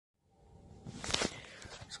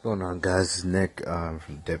Going on, guys? It's Nick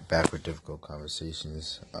from Back with Difficult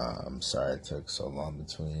Conversations. I'm sorry it took so long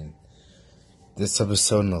between this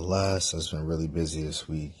episode and the last. I've been really busy this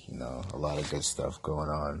week. A lot of good stuff going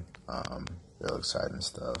on. Real exciting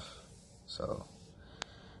stuff. So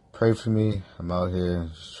pray for me. I'm out here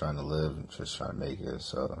just trying to live, just trying to make it.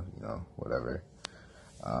 So whatever.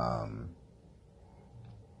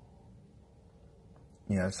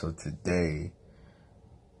 So today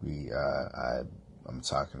I'm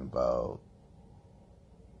talking about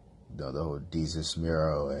the whole Desus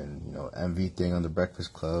Mero and Envy thing on the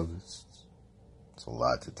Breakfast Club. It's a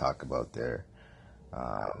lot to talk about there.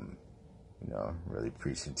 Really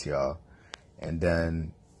appreciate to y'all. And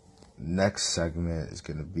then next segment is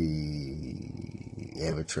gonna be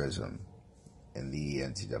amateurism in the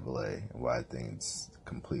NCAA and why I think it's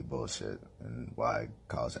complete bullshit and why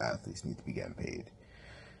college athletes need to be getting paid.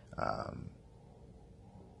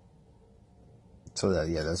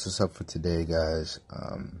 That's what's up for today, guys.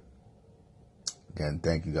 Again,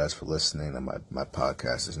 thank you guys for listening. My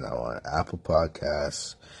podcast is now on Apple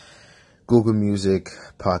Podcasts, Google Music,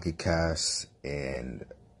 Pocket Casts, and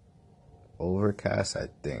Overcast, I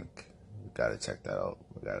think. We gotta check that out.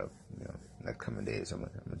 We gotta, next coming days, I'm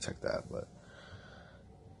gonna check that. But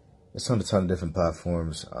it's on a ton of different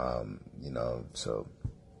platforms, so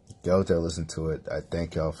get out there, listen to it. I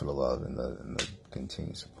thank y'all for the love and the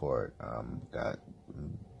continued support. Got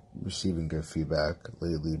receiving good feedback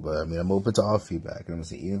lately, but I'm open to all feedback. Even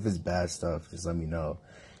if it's bad stuff, just let me know.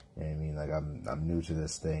 I'm new to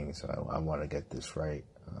this thing, so I want to get this right.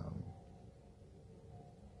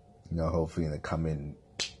 Hopefully in the coming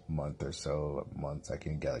months, I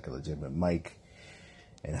can get a legitimate mic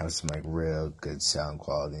and have some real good sound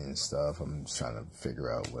quality and stuff. I'm just trying to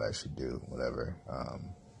figure out what I should do, whatever.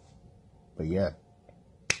 But yeah,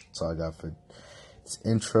 that's all I got for this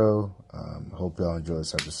intro. Hope y'all enjoy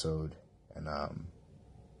this episode, and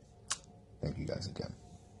thank you guys again.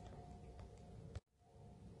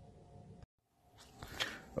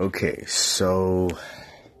 Okay, so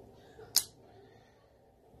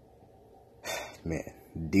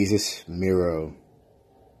Desus Mero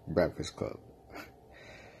Breakfast Club.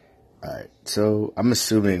 Alright, so I'm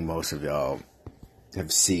assuming most of y'all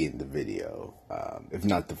have seen the video, if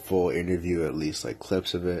not the full interview, at least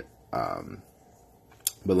clips of it.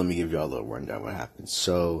 But let me give y'all a little rundown what happened.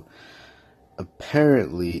 So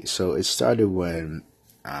apparently, it started when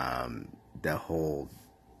that whole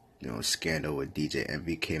scandal with DJ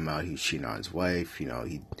Envy came out. He was cheating on his wife. He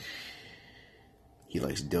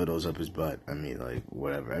likes dildos up his butt.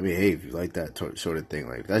 Whatever. Hey, if you like that sort of thing,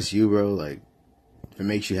 if that's you, bro, if it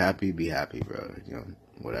makes you happy, be happy, bro.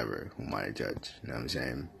 Whatever. Who am I to judge? You know what I'm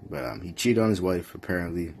saying? But he cheated on his wife,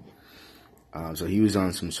 apparently. So he was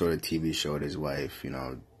on some sort of TV show with his wife,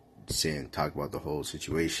 talk about the whole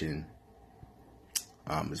situation.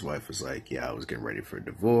 His wife was like, yeah, I was getting ready for a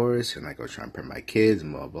divorce, and I was trying to parent my kids,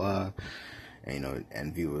 and blah, blah. And,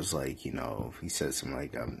 Envy was like, he said something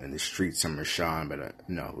in the streets I'm Rashawn, but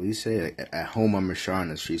no, what did he say? At home I'm Rashawn, in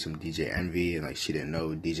the streets I'm DJ Envy, and she didn't know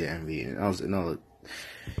DJ Envy, and I was,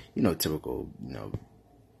 typical,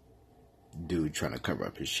 dude trying to cover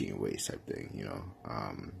up his cheating ways type thing,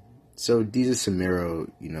 So Desus and Mero,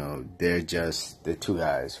 they're two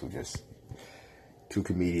guys two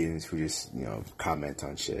comedians who just, comment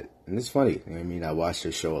on shit. And it's funny. I watch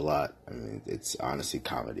their show a lot. It's honestly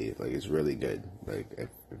comedy. It's really good. If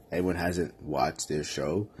anyone hasn't watched their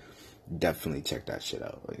show, definitely check that shit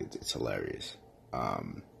out. It's hilarious.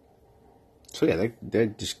 So yeah, they're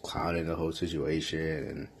just clowning the whole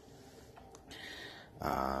situation.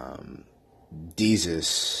 And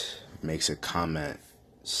Desus makes a comment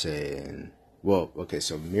saying,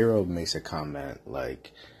 so Mero makes a comment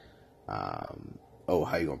oh,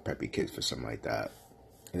 how you gonna prep your kids for something like that?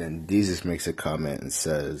 And then Desus makes a comment and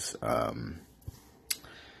says, oh,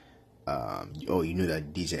 you knew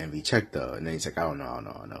that DJ Envy checked though? And then he's like, I don't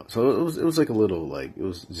know. So it was a little it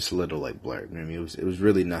was just a little blurred. It was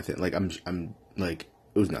really nothing. It was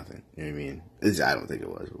nothing. You know what I mean? I don't think it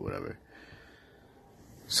was, but whatever.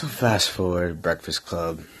 So fast forward, Breakfast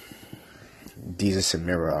Club. Desus and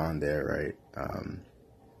Mero on there, right?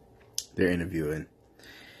 They're interviewing.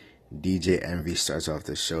 DJ Envy starts off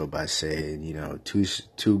the show by saying,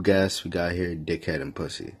 two guests we got here, dickhead and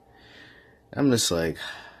pussy. I'm just like,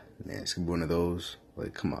 man, it's one of those.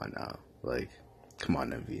 Come on now. Come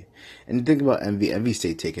on, Envy. And you think about Envy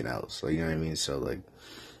stayed taking outs. You know what I mean? So,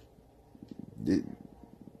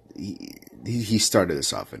 he started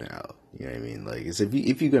us off in an L. You know what I mean? It's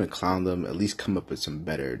if you're gonna clown them, at least come up with some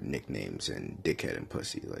better nicknames than dickhead and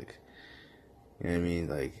pussy. You know what I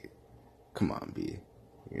mean? Come on, B.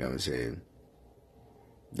 You know what I'm saying?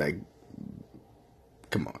 Like,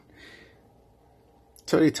 come on.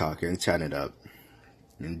 So they talking, chatting it up,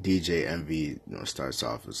 and DJ Envy, starts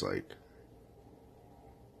off as like,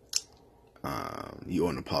 "You owe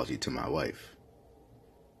an apology to my wife."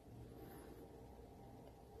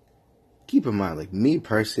 Keep in mind, like me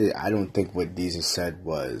personally, I don't think what Deezus said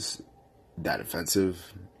was that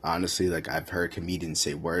offensive. Honestly, like I've heard comedians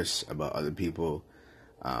say worse about other people.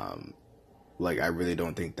 Like I really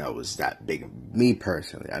don't think that was that big. Me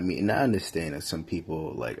personally, I mean, and I understand that some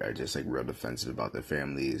people like are just like real defensive about their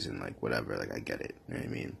families and like whatever. Like I get it. You know what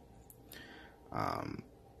I mean?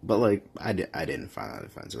 But like I didn't find that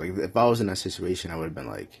offensive. Like if I was in that situation, I would have been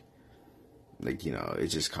like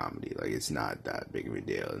it's just comedy. Like it's not that big of a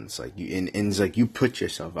deal. And it's like and it's like you put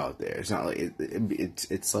yourself out there. It's not like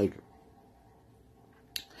it's like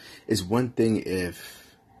it's one thing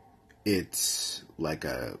if it's like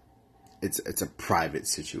it's a private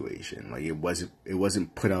situation. Like it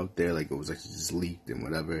wasn't put out there. Like it was like just leaked and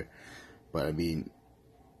whatever. But I mean,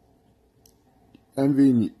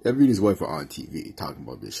 Envy and his wife are on TV talking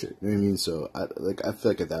about this shit. You know what I mean? So I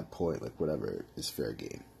feel like at that point, like whatever is fair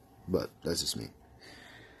game. But that's just me.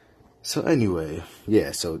 So anyway,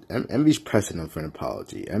 yeah. So Envy's pressing him for an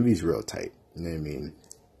apology. Envy's real tight. You know what I mean?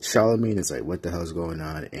 Charlamagne is like, what the hell's going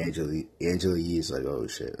on? Angela Yee is like, oh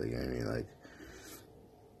shit. Like, you know what I mean? Like,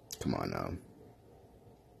 come on now.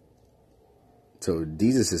 So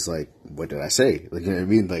Deezus is like, what did I say? Like, you know what I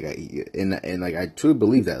mean? Like, and like I truly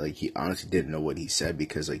believe that like he honestly didn't know what he said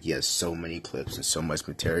because like he has so many clips and so much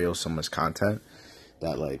material, so much content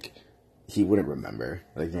that like he wouldn't remember.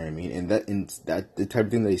 Like, you know what I mean? And that the type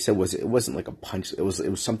of thing that he said it wasn't like a punch. It was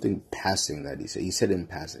something passing that he said. He said it in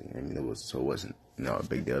passing. I mean, it wasn't a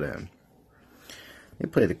big deal to him. He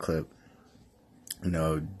played a clip.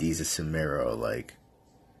 Deezus and Mero like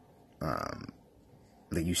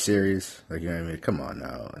you serious? Like, you know what I mean? Come on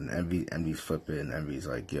now. And Envy's flipping. Envy's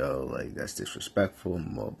like, yo, like, that's disrespectful,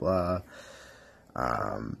 blah, blah.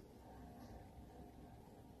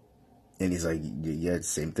 And he's like, yeah,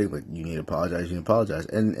 same thing. Like, you need to apologize.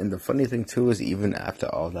 And the funny thing, too, is even after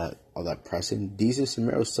all that pressing, Deezus and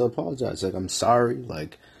Mero still apologize. Like, I'm sorry.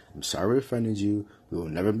 Like, I'm sorry I offended you. We will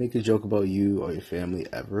never make a joke about you or your family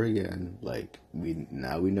ever again. Like, we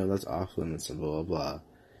know that's off limits and blah, blah, blah.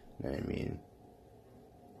 You know what I mean?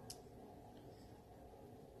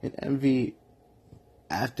 And Envy,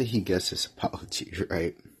 after he gets his apology,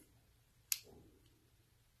 right?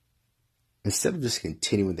 Instead of just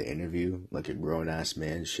continuing the interview like a grown-ass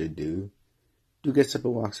man should do, dude gets up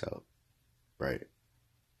and walks out, right?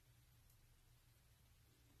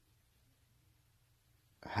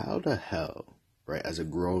 How the hell, right, as a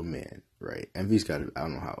grown man, right? Envy's got to, I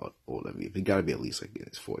don't know how old Envy is, he got to be at least like in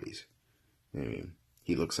his 40s. You know what I mean?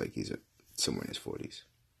 He looks like he's somewhere in his 40s.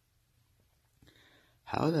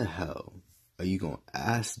 How the hell are you going to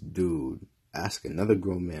ask another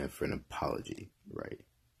grown man for an apology, right?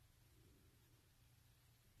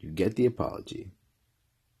 You get the apology,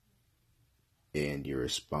 and your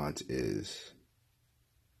response is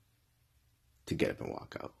to get up and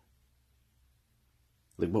walk out.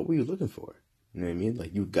 Like, what were you looking for? You know what I mean?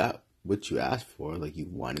 Like, you got what you asked for. Like, you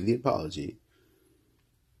wanted the apology.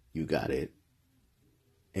 You got it.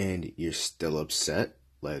 And you're still upset?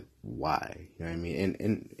 Like, why? You know what I mean?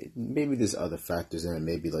 And maybe there's other factors in it.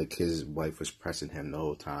 Maybe, like, his wife was pressing him the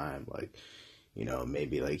whole time. Like,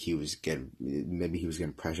 maybe, like, he was getting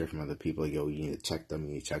pressure from other people. Like, yo, you need to check them,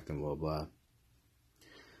 blah, blah.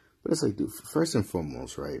 But it's like, dude, first and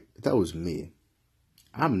foremost, right? If that was me,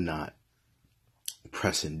 I'm not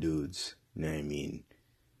pressing dudes, you know what I mean,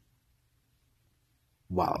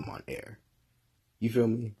 while I'm on air. You feel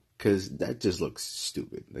me? Because that just looks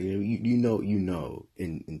stupid. Like, you know,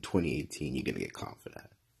 in 2018, you're going to get caught for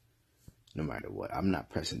that. No matter what. I'm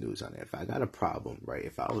not pressing dudes on air. If I got a problem, right,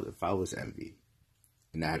 if I was Envy,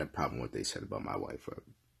 and I had a problem with what they said about my wife or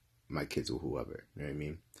my kids or whoever, you know what I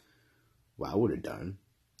mean? What I would have done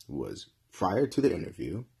was, prior to the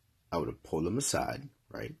interview, I would have pulled them aside,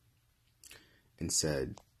 right, and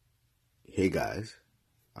said, hey guys,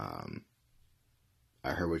 I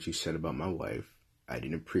heard what you said about my wife. I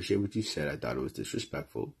didn't appreciate what you said. I thought it was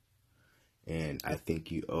disrespectful. And I think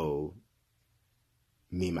you owe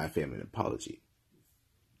me and my family an apology.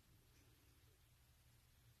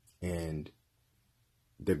 And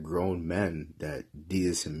the grown men that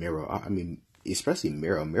Deezus and Mero are, I mean, especially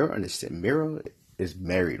Mero. Mero is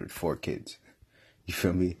married with 4 kids. You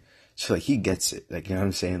feel me? So, like, he gets it. Like, you know what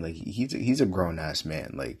I'm saying? Like, he's a grown-ass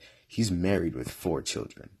man. Like, he's married with 4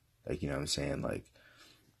 children. Like, you know what I'm saying? Like,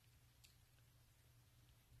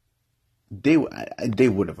 they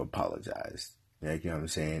would have apologized. Like, you know what I'm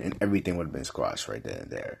saying? And everything would have been squashed right then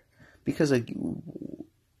and there. Because, like,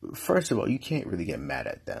 first of all, you can't really get mad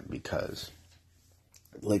at them because,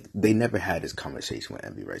 like, they never had this conversation with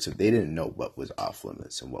Envy, right? So they didn't know what was off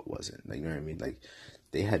limits and what wasn't. Like, you know what I mean? Like,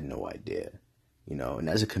 they had no idea, you know? And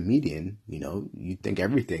as a comedian, you know, you think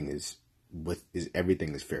everything is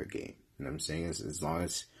everything is fair game. You know what I'm saying? As long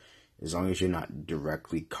as you're not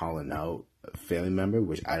directly calling out a family member,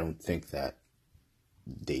 which I don't think that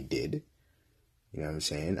they did. You know what I'm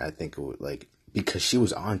saying? I think it would, like, because she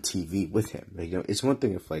was on TV with him. Like, you know, it's one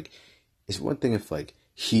thing if it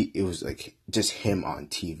was like just him on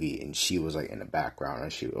TV and she was like in the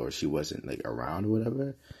background or she wasn't like around or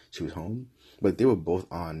whatever. She was home, but they were both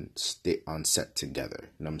on set together.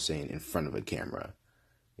 You know what I'm saying? In front of a camera.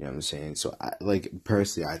 You know what I'm saying? So I, like,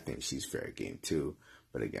 personally, I think she's fair game too.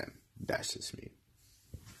 But again, that's just me.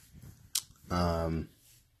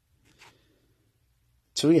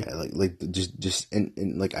 So yeah, just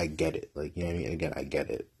and like I get it, like, you know what I mean. Again, I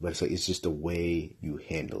get it, but it's like it's just the way you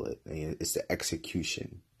handle it. And it's the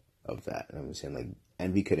execution of that. You know what I'm saying, like,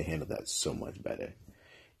 Envy could have handled that so much better.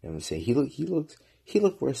 You know what I'm saying? He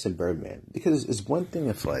looked worse than Birdman, because it's one thing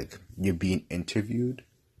if like you're being interviewed,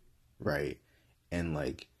 right, and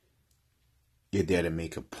like you're there to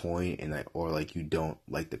make a point and like, or like you don't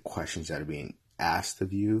like the questions that are being asked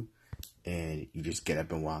of you, and you just get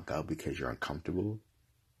up and walk out because you're uncomfortable.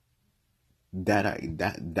 I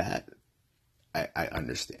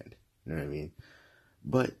understand. You know what I mean?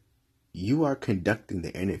 But you are conducting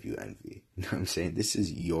the interview, Envy. You know what I'm saying? This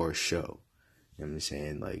is your show. You know what I'm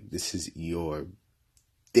saying? Like, this is your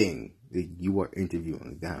thing. You are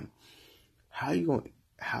interviewing them. How you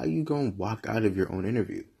going to walk out of your own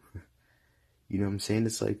interview? You know what I'm saying?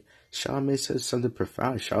 It's like Charlamagne said something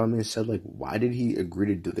profound. Charlamagne said, like, why did he agree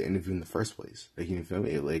to do the interview in the first place? Like, you feel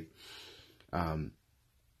me?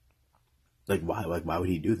 Like, why? Like, why would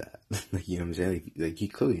he do that? Like, you know what I'm saying? Like, he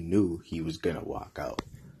clearly knew he was gonna walk out.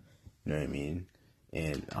 You know what I mean?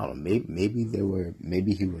 And I don't know.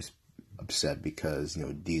 Maybe he was upset because, you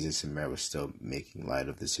know, Desus and Mero was still making light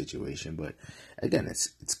of the situation. But again, it's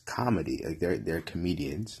comedy. Like, they're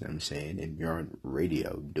comedians. You know what I'm saying? And you're on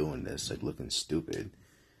radio doing this, like, looking stupid.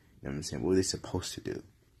 You know what I'm saying? What are they supposed to do? You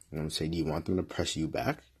know what I'm saying? Do you want them to press you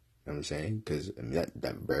back? You know what I'm saying? Because I mean,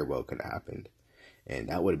 that very well could have happened. And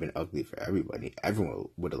that would have been ugly for everybody. Everyone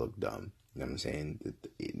would have looked dumb. You know what I'm saying?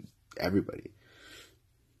 Everybody.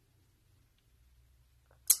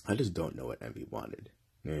 I just don't know what Envy wanted.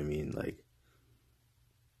 You know what I mean? Like,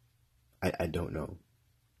 I don't know.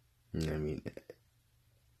 You know what I mean?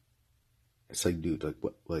 It's like, dude, like,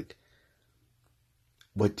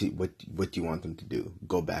 what do you want them to do?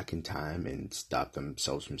 Go back in time and stop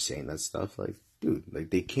themselves from saying that stuff? Like, dude,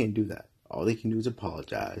 like, they can't do that. All they can do is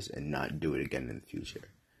apologize and not do it again in the future.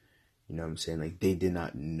 You know what I'm saying? Like, they did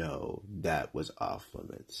not know that was off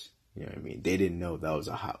limits. You know what I mean? They didn't know that was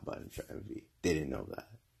a hot button for Envy. They didn't know that.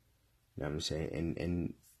 You know what I'm saying?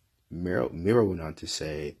 And Mero went on to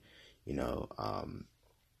say, you know,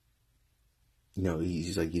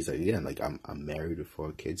 he's like, yeah, like, I'm married with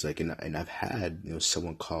 4 kids. Like, and I've had, you know,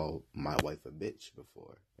 someone call my wife a bitch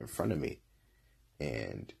before in front of me.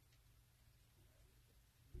 And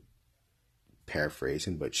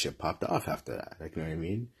paraphrasing, but shit popped off after that. Like, you know what I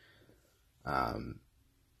mean?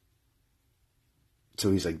 So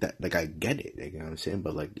he's like, that, like, I get it, like, you know what I'm saying?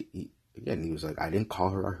 But like, he was like, I didn't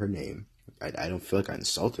call her out her name. I don't feel like I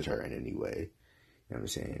insulted her in any way. You know what I'm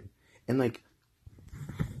saying? And like,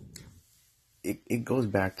 it goes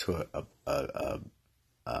back to a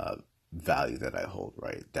value that I hold,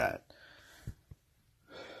 right? That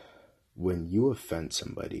when you offend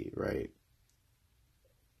somebody, right,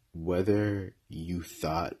 whether you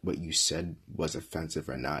thought what you said was offensive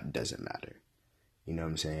or not doesn't matter. You know what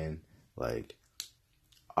I'm saying? Like,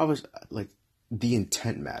 like, the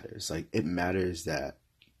intent matters. Like, it matters that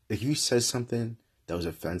if you said something that was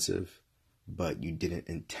offensive, but you didn't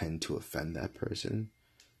intend to offend that person,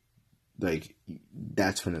 like,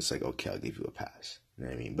 that's when it's like, okay, I'll give you a pass. You know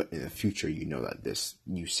what I mean? But in the future, you know that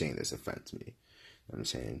you saying this offends me. You know what I'm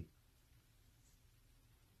saying?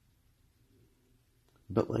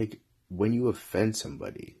 But like, when you offend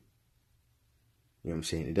somebody, you know what I'm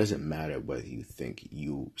saying? It doesn't matter whether you think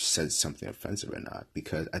you said something offensive or not,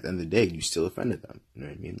 because at the end of the day, you still offended them. You know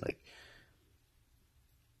what I mean? Like,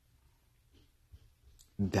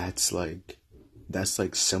 that's like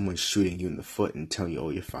someone shooting you in the foot and telling you, oh,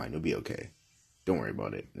 you're fine, you'll be okay. Don't worry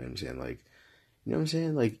about it. You know what I'm saying? Like, you know what I'm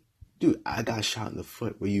saying? Like, dude, I got shot in the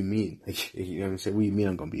foot. What do you mean? Like, you know what I'm saying? What do you mean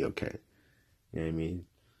I'm going to be okay? You know what I mean?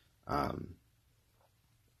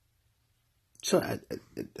 So at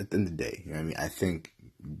the end of the day, you know what I mean? I think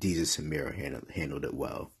Desus and Mero handled it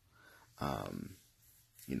well.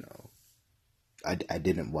 You know, I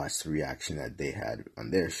didn't watch the reaction that they had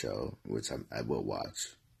on their show, which I will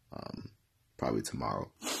watch probably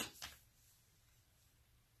tomorrow.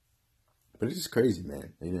 But it's just crazy,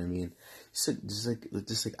 man. You know what I mean?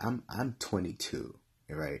 Just like I'm 22,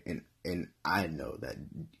 right? And I know that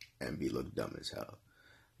MV looked dumb as hell.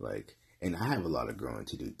 Like, and I have a lot of growing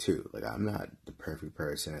to do too. Like, I'm not the perfect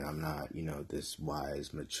person, and I'm not, you know, this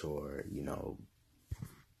wise, mature, you know,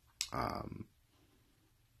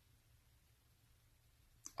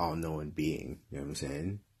 all-knowing being. You know what I'm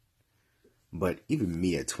saying? But even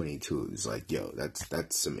me at 22 is like, yo,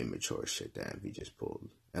 that's some immature shit that MV just pulled.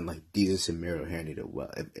 And like Desus and Mero handled it well.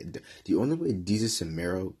 The only way Desus and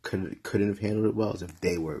Mero couldn't have handled it well is if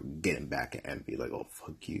they were getting back at MV, like, oh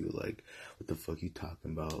fuck you, like what the fuck you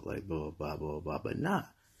talking about, like blah blah blah blah. But nah,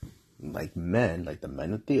 like men, like the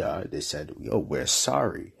men that they are, they said, yo, we're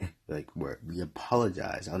sorry. Like, we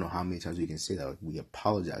apologize. I don't know how many times we can say that. Like, we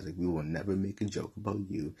apologize. Like, we will never make a joke about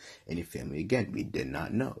you and your family again. We did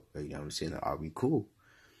not know. Like, you know what I'm saying? Like, are we cool?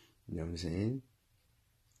 You know what I'm saying?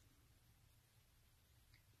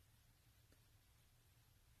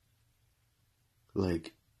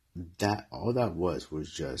 Like, that, all that was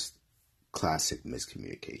just classic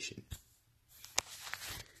miscommunication.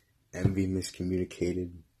 Envy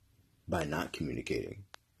miscommunicated by not communicating.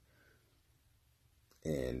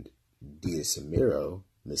 And Desus and Mero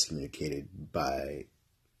miscommunicated by,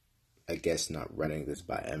 I guess, not running this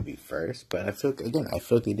by Envy first. But I feel like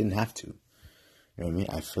they didn't have to. You know what I mean?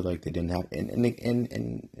 I feel like they didn't have,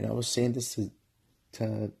 and I was saying this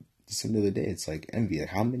to just the other day. It's like, Envy, like,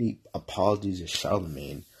 how many apologies does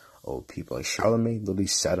Charlemagne owe people? Like, Charlemagne literally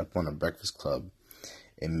sat up on a Breakfast Club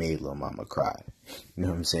and made Lil Mama cry. You know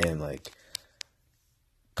what I'm saying? Like,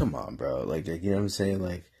 come on, bro. Like, you know what I'm saying?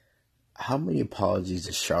 Like, how many apologies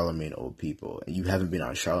does Charlemagne owe people? And you haven't been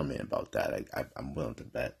on Charlemagne about that. Like, I'm willing to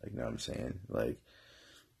bet. Like, you know what I'm saying? Like,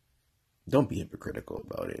 don't be hypocritical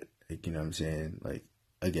about it. Like, you know what I'm saying? Like,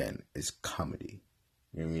 again, it's comedy.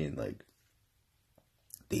 You know what I mean? Like,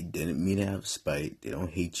 they didn't mean to have spite. They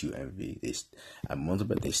don't hate you, Envy. I'm willing to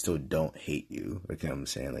bet they still don't hate you. Like, you know what I'm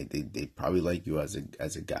saying? Like, they probably like you as a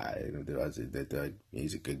guy.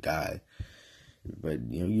 He's a good guy. But,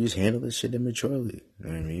 you know, you just handle this shit immaturely. You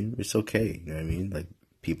know what I mean? It's okay. You know what I mean? Like,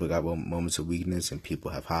 people got moments of weakness, and people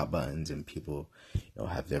have hot buttons, and people, you know,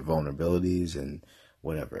 have their vulnerabilities and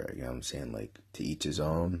whatever. You know what I'm saying? Like, to each his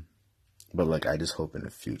own. But, like, I just hope in the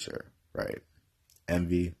future, right?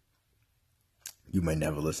 Envy, you might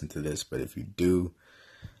never listen to this, but if you do,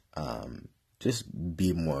 just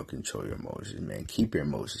be more in control of your emotions, man. Keep your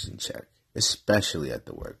emotions in check, especially at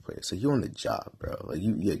the workplace. Like, you're on the job, bro. Like,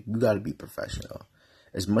 you got to be professional.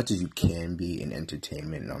 As much as you can be in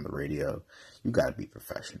entertainment and on the radio, you got to be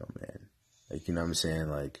professional, man. Like, you know what I'm saying?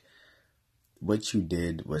 Like, what you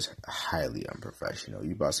did was highly unprofessional.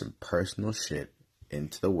 You brought some personal shit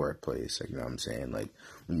into the workplace. Like, you know what I'm saying? Like,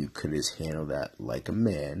 when you could just handle that like a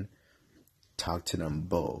man, talk to them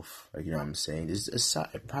both. Like, you know what I'm saying? Just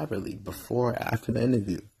aside privately, before or after the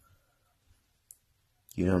interview.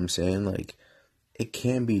 You know what I'm saying? Like, it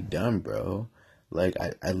can be done, bro. Like,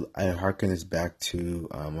 I hearken this back to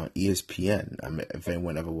on ESPN. If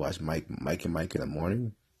anyone ever watched Mike and Mike in the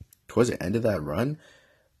Morning, towards the end of that run,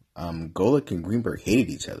 Golick and Greenberg hated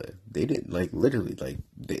each other. They didn't, like, literally, like,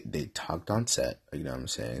 they talked on set. Like, you know what I'm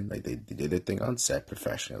saying? Like, they did their thing on set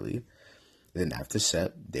professionally. Then after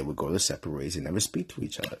set, they would go their separate ways and never speak to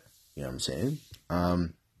each other. You know what I'm saying?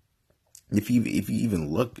 If you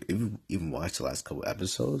even watch the last couple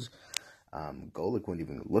episodes, Golick wouldn't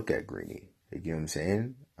even look at Greeny. Like, you know what I'm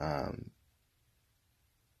saying?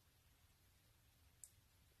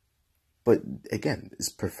 But again, it's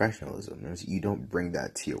professionalism. You don't bring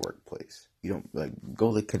that to your workplace. You don't, like,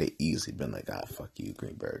 Golick could have easily been like, fuck you,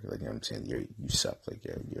 Greenberg. Like, you know what I'm saying? You suck. Like,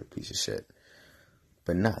 you're a piece of shit.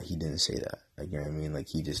 But nah, he didn't say that. Like, you know what I mean? Like,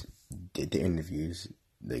 he just did the interviews.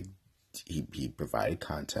 Like, he provided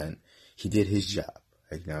content. He did his job.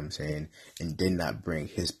 Like, you know what I'm saying? And did not bring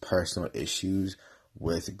his personal issues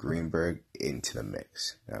with Greenberg into the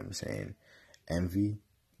mix. You know what I'm saying? Envy,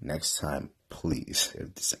 next time, please,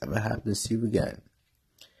 if this ever happens to you again,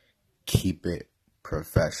 keep it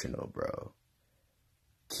professional, bro.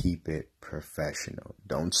 Keep it professional.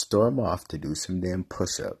 Don't storm off to do some damn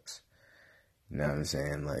push-ups. You know what I'm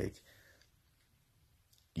saying? Like,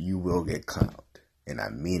 you will get clowned. And I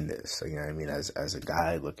mean this. Like, you know what I mean? As a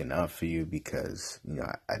guy looking out for you, because, you know,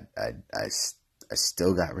 I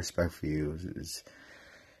still got respect for you.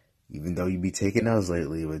 Even though you be taking L's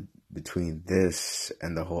lately with between this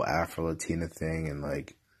and the whole Afro Latina thing, and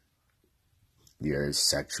like your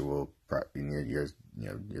sexual, your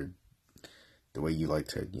the way you like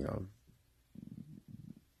to,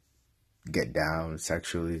 get down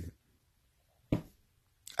sexually,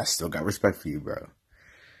 I still got respect for you, bro.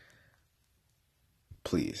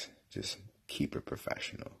 Please, just keep it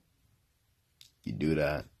professional. You do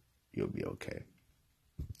that, you'll be okay.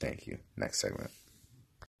 Thank you. Next segment.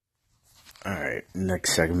 Alright,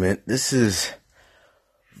 next segment. This is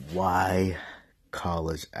why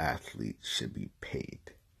college athletes should be paid,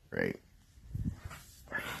 right?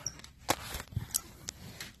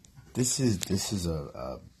 This is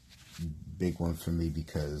a big one for me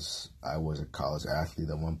because I was a college athlete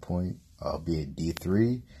at one point, albeit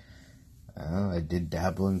D3. I did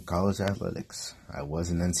dabble in college athletics. I was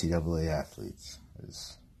an NCAA athlete,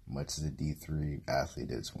 as much as a D3 athlete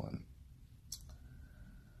is one.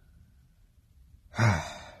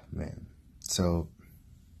 Man, so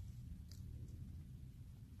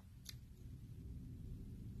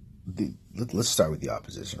let's start with the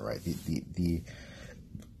opposition, right? The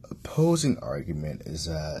opposing argument is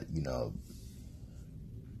that,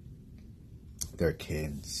 they're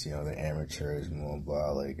kids, they're amateurs, and blah,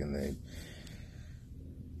 blah, like, and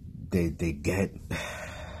they get,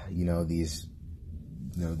 these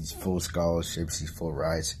full scholarships, these full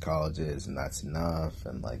rides to colleges, and that's enough,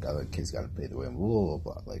 and like other kids got to pay the way, and blah, blah,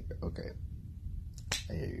 blah. Like, okay,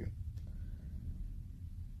 I hear you.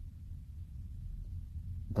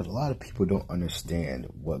 But a lot of people don't understand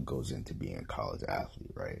what goes into being a college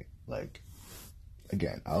athlete, right? Like,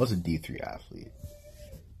 again, I was a D3 athlete.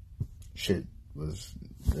 Shit was,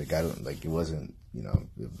 like, it wasn't,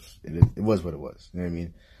 it was what it was. You know what I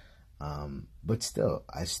mean? But still,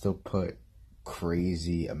 I still put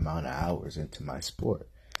crazy amount of hours into my sport.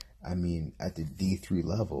 I mean, at the D3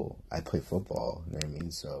 level, I play football, you know what I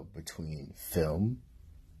mean? So between film,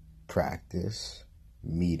 practice,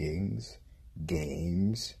 meetings,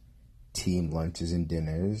 games, team lunches and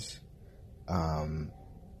dinners,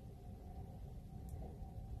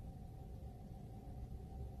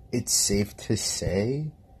 it's safe to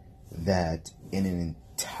say that in an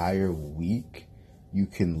entire week, you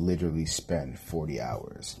can literally spend 40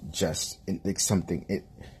 hours just in like something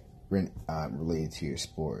related to your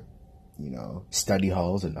sport. Study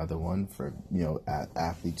hall is another one for,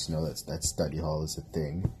 athletes know that study hall is a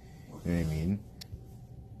thing. You know what I mean?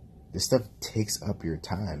 This stuff takes up your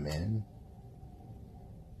time, man.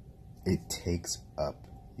 It takes up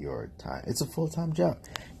your time. It's a full-time job.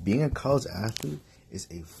 Being a college athlete is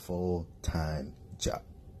a full-time job.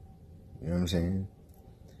 You know what I'm saying?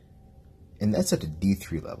 And that's at the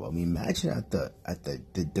D3 level. I mean, imagine at the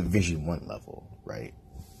Division I level, right?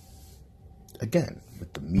 Again,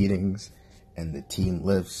 with the meetings and the team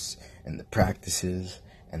lifts and the practices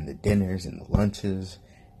and the dinners and the lunches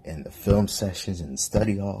and the film sessions and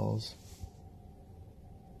study halls.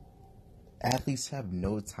 Athletes have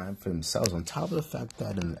no time for themselves. On top of the fact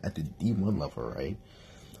that at the D1 level, right,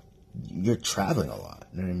 you're traveling a lot.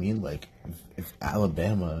 You know what I mean? Like if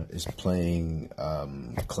Alabama is playing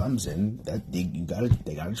Clemson, they gotta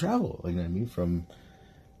travel. Like, you know what I mean? From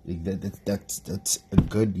that's a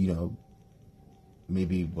good,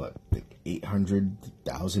 maybe like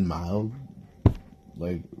 800,000 mile.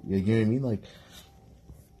 Like, you know what I mean? Like,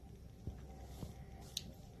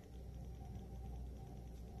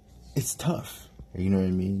 it's tough. You know what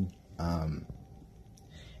I mean?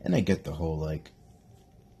 And I get the whole, like,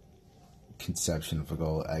 conception of,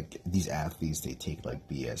 like, these athletes, they take, like,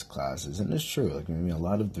 BS classes. And it's true. Like, I mean, a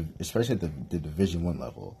lot of, especially at the Division I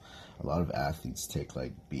level, a lot of athletes take,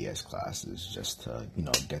 like, BS classes just to,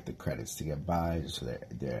 get the credits to get by, so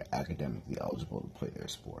they're academically eligible to play their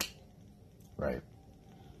sport. Right?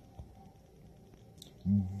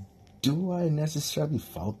 Do I necessarily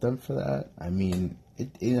fault them for that? I mean,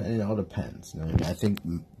 it all depends. You know what I mean? I think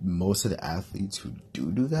most of the athletes who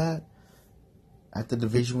do that at the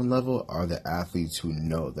Division I level are the athletes who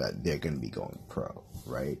know that they're going to be going pro,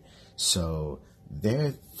 right? So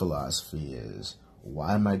their philosophy is,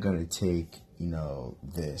 why am I going to take,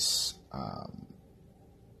 this,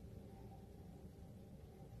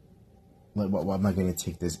 why am I going to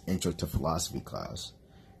take this intro to philosophy class,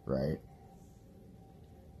 right?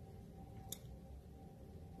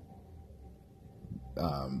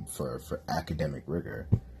 For academic rigor,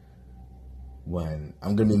 when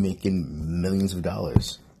I'm going to be making millions of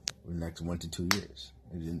dollars in the next 1 to 2 years.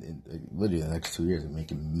 Literally, the next 2 years, I'm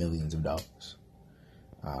making millions of dollars.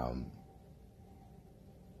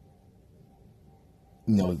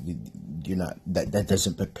 You're not. That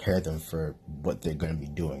doesn't prepare them for what they're going to be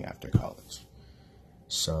doing after college.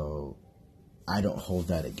 So, I don't hold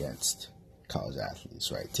that against college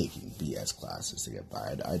athletes, right? Taking BS classes to get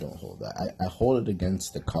by. I don't hold that. I hold it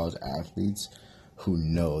against the college athletes who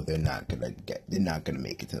know they're not gonna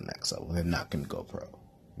make it to the next level. They're not gonna go pro.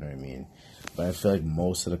 You know what I mean? But I feel like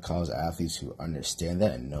most of the college athletes who understand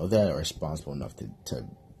that and know that are responsible enough to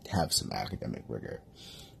have some academic rigor,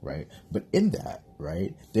 right? But in that,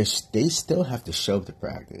 right, they still have to show up to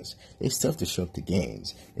practice. They still have to show up to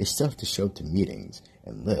games. They still have to show up to meetings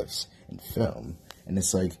and lifts and film. And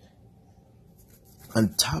it's like,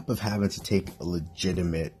 on top of having to take on a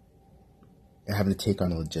legitimate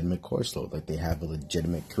course load, like they have a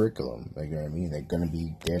legitimate curriculum, like, you know what I mean? They're going to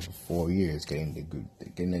be there for 4 years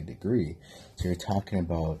getting a degree. So you're talking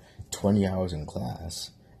about 20 hours in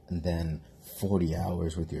class and then 40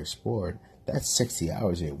 hours with your sport. That's 60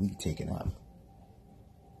 hours a week taken up.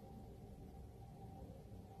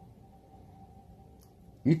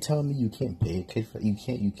 You tell me you can't pay a kid you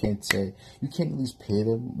can't at least pay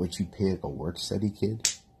them what you pay like a work study kid.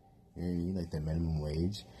 You know what I mean? Like the minimum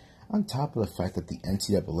wage. On top of the fact that the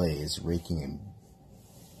NCAA is raking in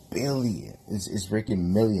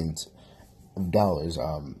raking millions of dollars.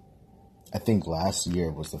 I think last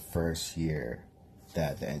year was the first year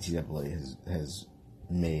that the NCAA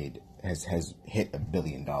has hit $1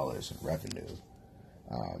 billion in revenue.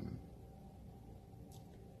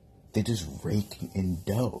 They're just raking in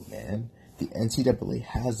dough, man. The NCAA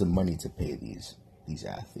has the money to pay these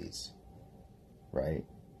athletes, right?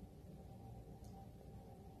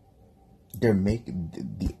 They're making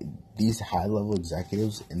these high level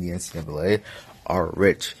executives in the NCAA are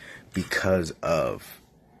rich because of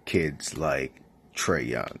kids like Trae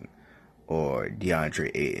Young or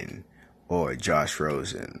DeAndre Ayton or Josh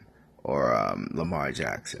Rosen or Lamar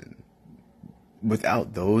Jackson.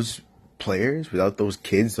 Without those players, without those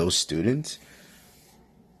kids, those students,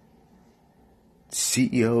 the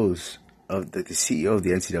CEO of the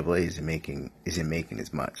NCAA isn't making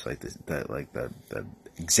as much. Like the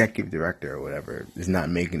executive director or whatever is not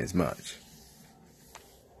making as much.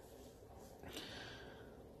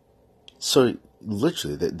 So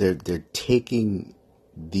literally, they're taking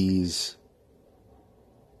these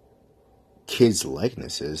kids'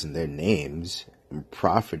 likenesses and their names and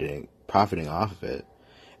profiting off of it,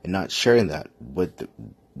 and not sharing that with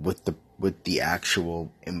the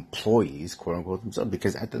actual employees, quote unquote, themselves.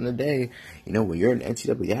 Because at the end of the day, you know, when you're an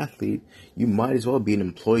NCAA athlete, you might as well be an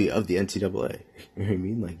employee of the NCAA. You know what I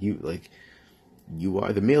mean? You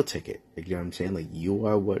are the meal ticket. Like, you know what I'm saying? Like, you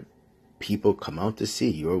are what people come out to see.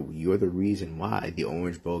 You're the reason why the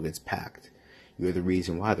Orange Bowl gets packed. You're the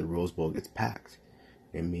reason why the Rose Bowl gets packed.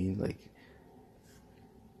 You know what I mean? Like,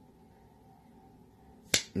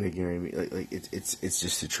 you know what I mean? Like it's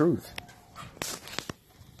just the truth.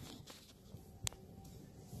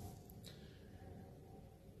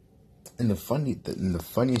 And the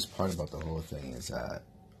funniest part about the whole thing is that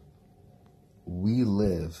we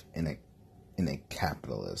live in a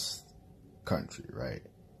capitalist country, right?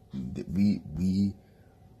 We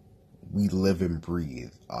live and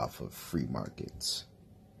breathe off of free markets,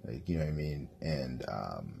 like, you know what I mean, and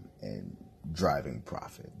driving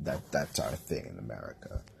profit. That's our thing in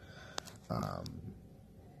America,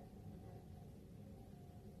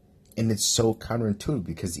 and it's so counterintuitive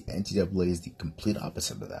because the NCAA is the complete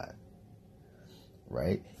opposite of that.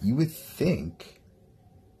 Right? You would think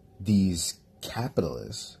these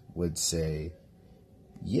capitalists would say,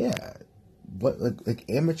 yeah, but like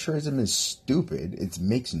amateurism is stupid. It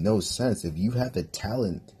makes no sense. If you have a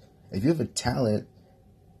talent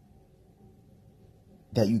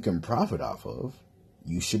that you can profit off of,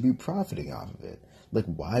 you should be profiting off of it. Like,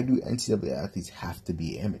 why do NCAA athletes have to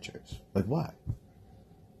be amateurs? Like, why?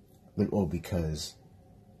 Like, oh, because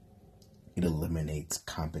it eliminates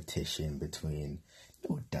competition between...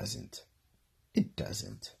 No, it doesn't. It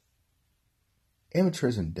doesn't.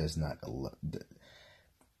 Amateurism does not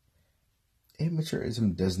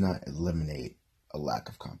eliminate a lack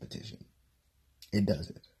of competition. It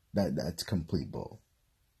doesn't. That's complete bull,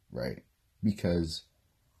 right? Because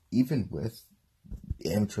even with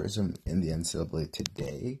amateurism in the NCAA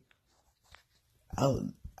today,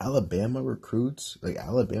 Alabama recruits, like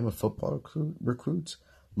Alabama football recruits,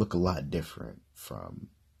 look a lot different from,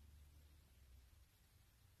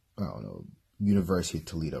 I don't know, University of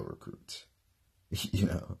Toledo recruits, you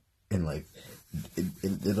know, and like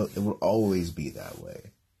it will always be that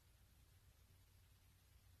way.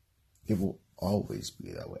 It will always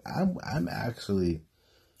be that way. I'm actually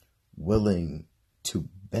willing to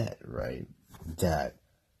bet, right, that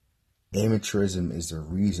amateurism is the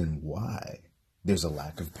reason why there's a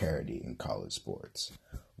lack of parity in college sports.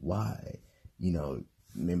 Why, you know,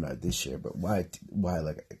 maybe not this year, but why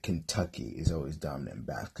like Kentucky is always dominant in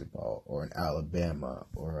basketball, or an Alabama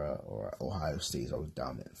or Ohio State is always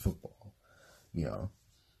dominant in football. You know,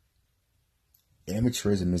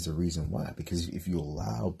 amateurism is the reason why. Because if you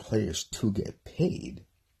allow players to get paid,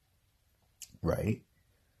 right,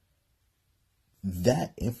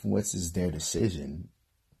 that influences their decision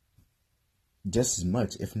just as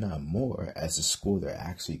much, if not more, as the school they're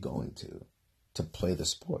actually going to play the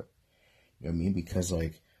sport. You know what I mean? Because,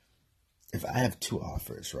 like, if I have two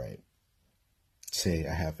offers, right? Say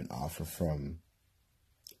I have an offer from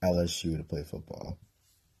LSU to play football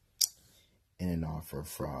and an offer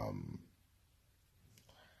from,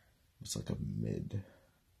 it's like a mid.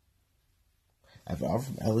 I have an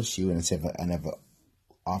offer from LSU and I have an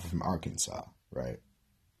offer from Arkansas, right?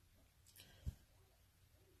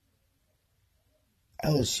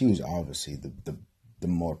 LSU is obviously the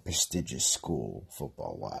more prestigious school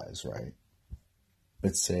football-wise, right?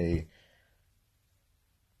 But say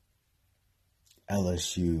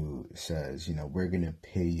LSU says, you know, we're going to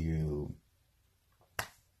pay you,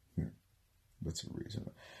 what's the reason?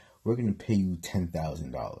 We're going to pay you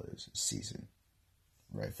 $10,000 a season,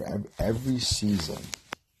 right? For every season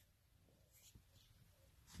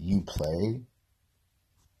you play,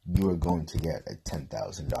 you are going to get a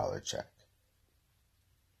 $10,000 check.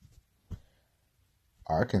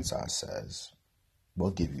 Arkansas says, we'll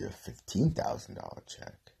give you a $15,000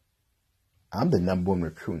 check. I'm the number one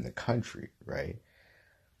recruit in the country, right?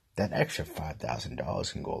 That extra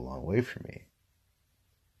 $5,000 can go a long way for me.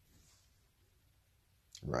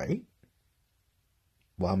 Right?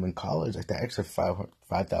 While I'm in college, like that extra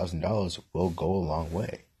 $5,000 will go a long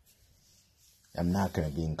way. I'm not going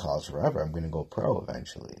to be in college forever. I'm going to go pro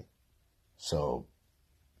eventually. So,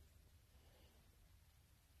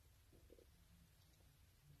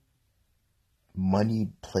 money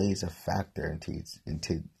plays a factor into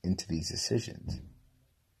these decisions.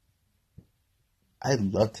 I'd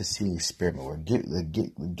love to see an experiment where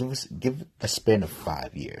give a span of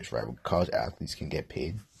 5 years, right, where college athletes can get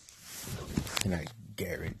paid, and I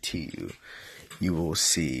guarantee you will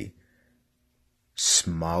see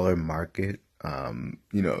smaller market,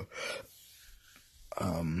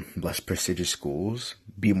 less prestigious schools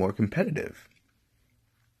be more competitive,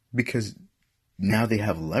 because now they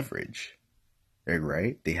have leverage.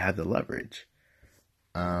 Right? They have the leverage.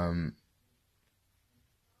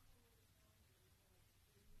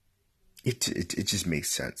 It just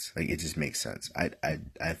makes sense. Like, it just makes sense. I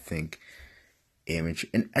think amateur,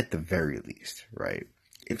 and at the very least, right?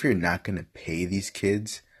 If you're not gonna pay these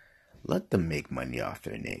kids, let them make money off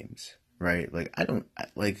their names, right? Like,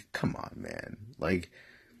 come on, man. Like,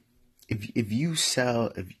 if you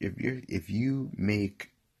sell, if you make,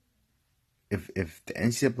 if the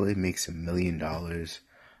NCAA makes $1 million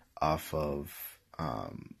off of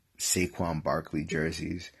Saquon Barkley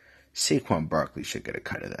jerseys, Saquon Barkley should get a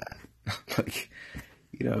cut of that.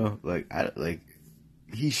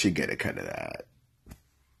 He should get a cut of that.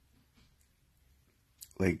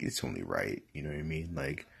 Like, it's only right. You know what I mean?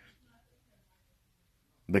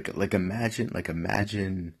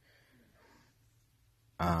 Imagine.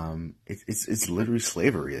 It's literally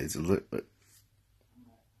slavery.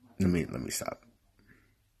 Let me stop.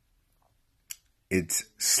 It's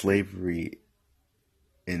slavery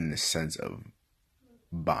in the sense of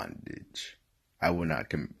bondage. I would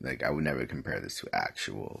never compare this to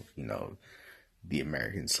actual, the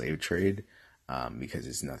American slave trade, because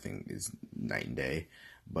it's night and day.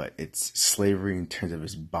 But it's slavery in terms of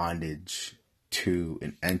its bondage to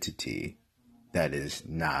an entity that is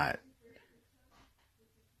not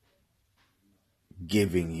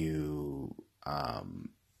giving you,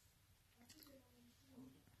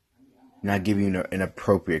 not giving you an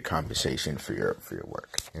appropriate compensation for your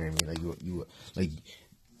work. You know what I mean?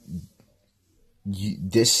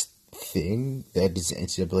 This thing that is the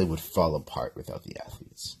NCAA would fall apart without the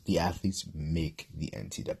athletes. The athletes make the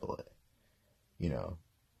NCAA.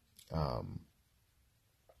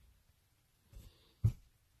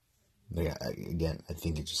 I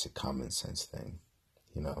think it's just a common sense thing,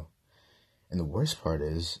 And the worst part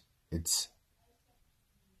is,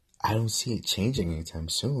 I don't see it changing anytime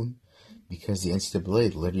soon, because the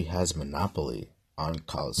NCAA literally has a monopoly on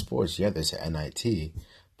college sports. Yeah, there's an NIT,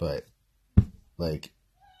 but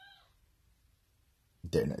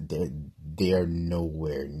they are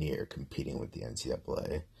nowhere near competing with the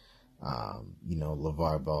NCAA.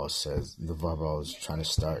 LeVar Ball is trying to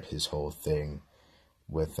start his whole thing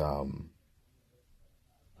with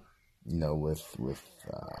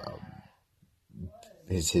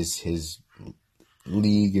his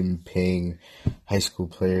league and paying high school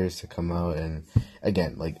players to come out and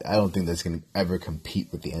again, like, I don't think that's going to ever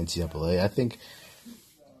compete with the NCAA. I think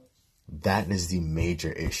that is the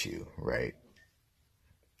major issue, right?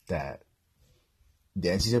 That the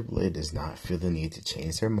NCAA does not feel the need to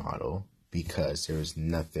change their model because there is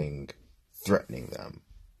nothing threatening them,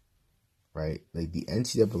 right? Like, the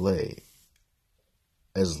NCAA,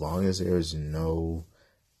 as long as there is no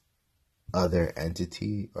other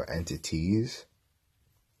entity or entities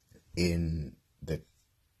in the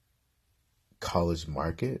college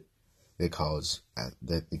market, the college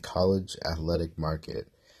athletic market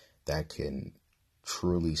that can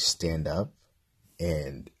truly stand up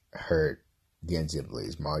and hurt the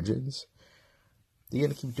NCAA's margins, they're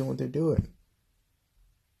gonna keep doing what they're doing.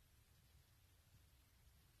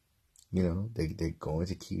 You know, they're going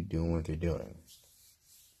to keep doing what they're doing.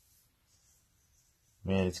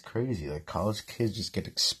 Man, it's crazy. Like, college kids just get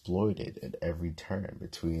exploited at every turn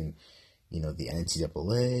between, you know, the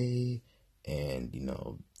NCAA and, you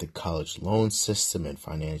know, the college loan system and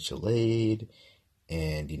financial aid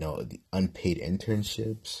and, you know, the unpaid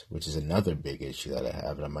internships, which is another big issue that I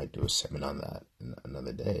have, and I might do a segment on that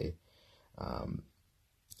another day.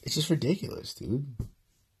 It's just ridiculous, dude.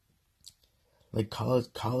 Like,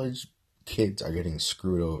 college kids are getting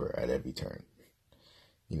screwed over at every turn,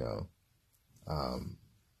 you know.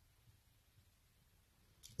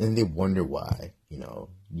 And they wonder why, you know,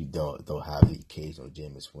 they'll have the occasional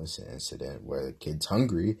Jameis Winston incident where the kid's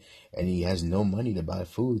hungry and he has no money to buy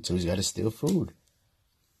food, so he's got to steal food.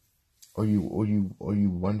 Or you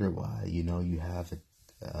wonder why, you know, you have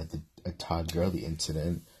a Todd Gurley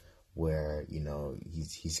incident where, you know,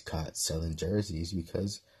 he's caught selling jerseys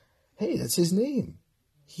because, hey, that's his name.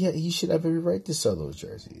 He should have every right to sell those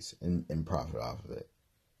jerseys and profit off of it.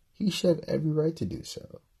 He should have every right to do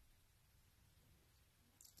so.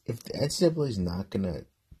 If the NCAA is not going to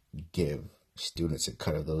give students a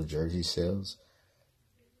cut of those jersey sales,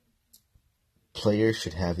 players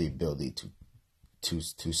should have the ability to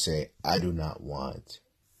say, I do not want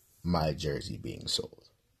my jersey being sold.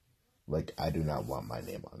 Like, I do not want my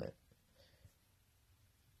name on it.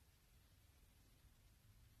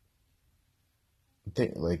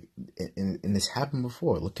 And this happened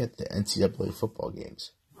before. Look at the NCAA football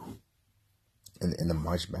games and the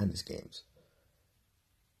March Madness games.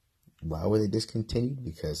 Why were they discontinued?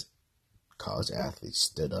 Because college athletes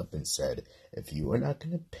stood up and said, if you are not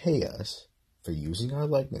going to pay us for using our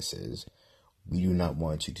likenesses, we do not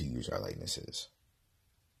want you to use our likenesses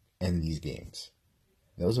in these games.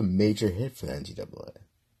 That was a major hit for the NCAA.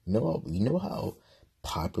 You know how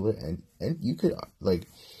popular, and you could, like,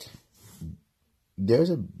 there's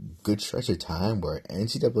a good stretch of time where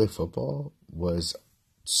NCAA football was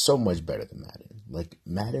so much better than Madden. Like,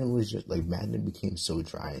 Madden became so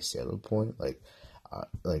dry and stale at a point. Like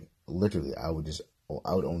literally, I would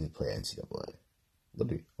only play NCAA.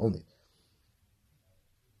 Literally, only.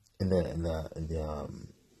 And then,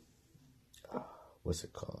 what's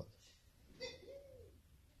it called?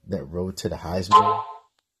 That road to the Heisman.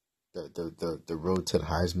 The road to the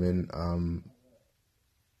Heisman,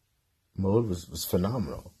 mode was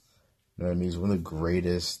phenomenal. You know what I mean? It's one of the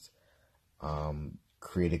greatest,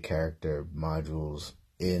 creative character modules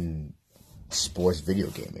in sports video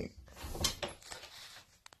gaming.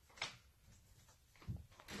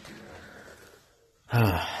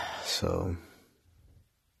 So,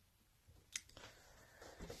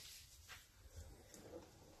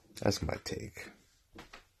 that's my take.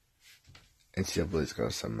 NCAA's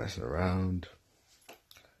gonna start messing around.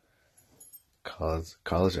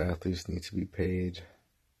 College athletes need to be paid.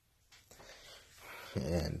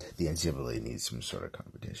 And the NCAA needs some sort of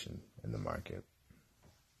competition in the market.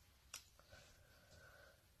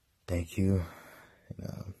 Thank you.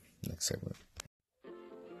 And, next segment.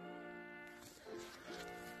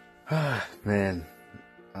 Man,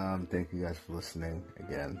 thank you guys for listening.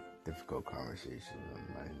 Again, difficult conversation.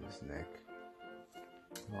 My name is Nick.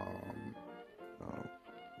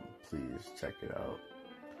 Please check it out.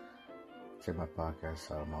 Check my podcast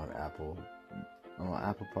out. I'm on Apple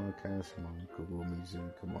Podcasts. I'm on Google Music.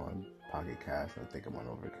 I'm on Pocket Cast. I think I'm on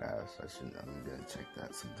Overcast. I'm gonna check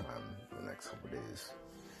that sometime in the next couple of days.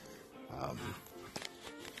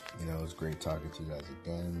 You know, it was great talking to you guys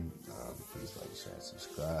again. Please like, share, and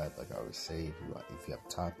subscribe. Like I always say, if you have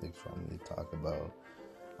topics you want me to talk about,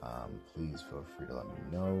 please feel free to let me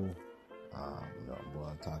know. You know, I'm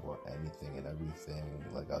willing to talk about anything and everything.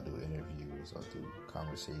 Like, I'll do interviews, I'll do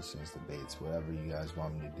conversations, debates, whatever you guys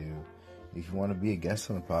want me to do. If you want to be a guest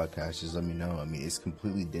on the podcast, just let me know. I mean, it's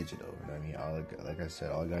completely digital. You know what I mean? Like I said,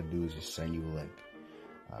 all I got to do is just send you a link.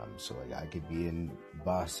 So, like, I could be in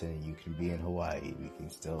Boston, you can be in Hawaii. We can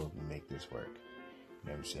still make this work. You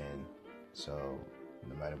know what I'm saying? So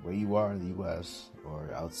no matter where you are in the U.S.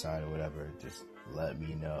 or outside or whatever, just let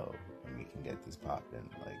me know and we can get this popping.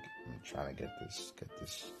 Like, I'm trying to get this,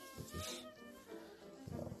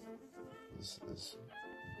 you know, as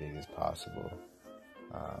big as possible.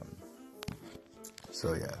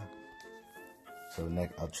 So yeah. So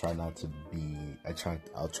next, I'll try not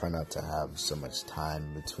to have so much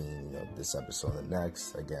time between this episode and the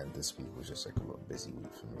next. Again, this week was just like a real busy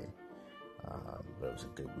week for me, but it was a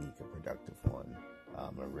good week, a productive one,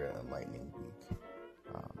 a real enlightening week.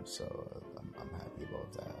 So I'm happy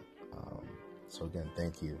about that. So again,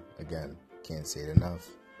 thank you. Again, can't say it enough.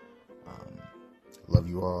 Love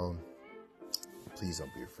you all. Please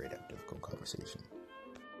don't be afraid of difficult conversation.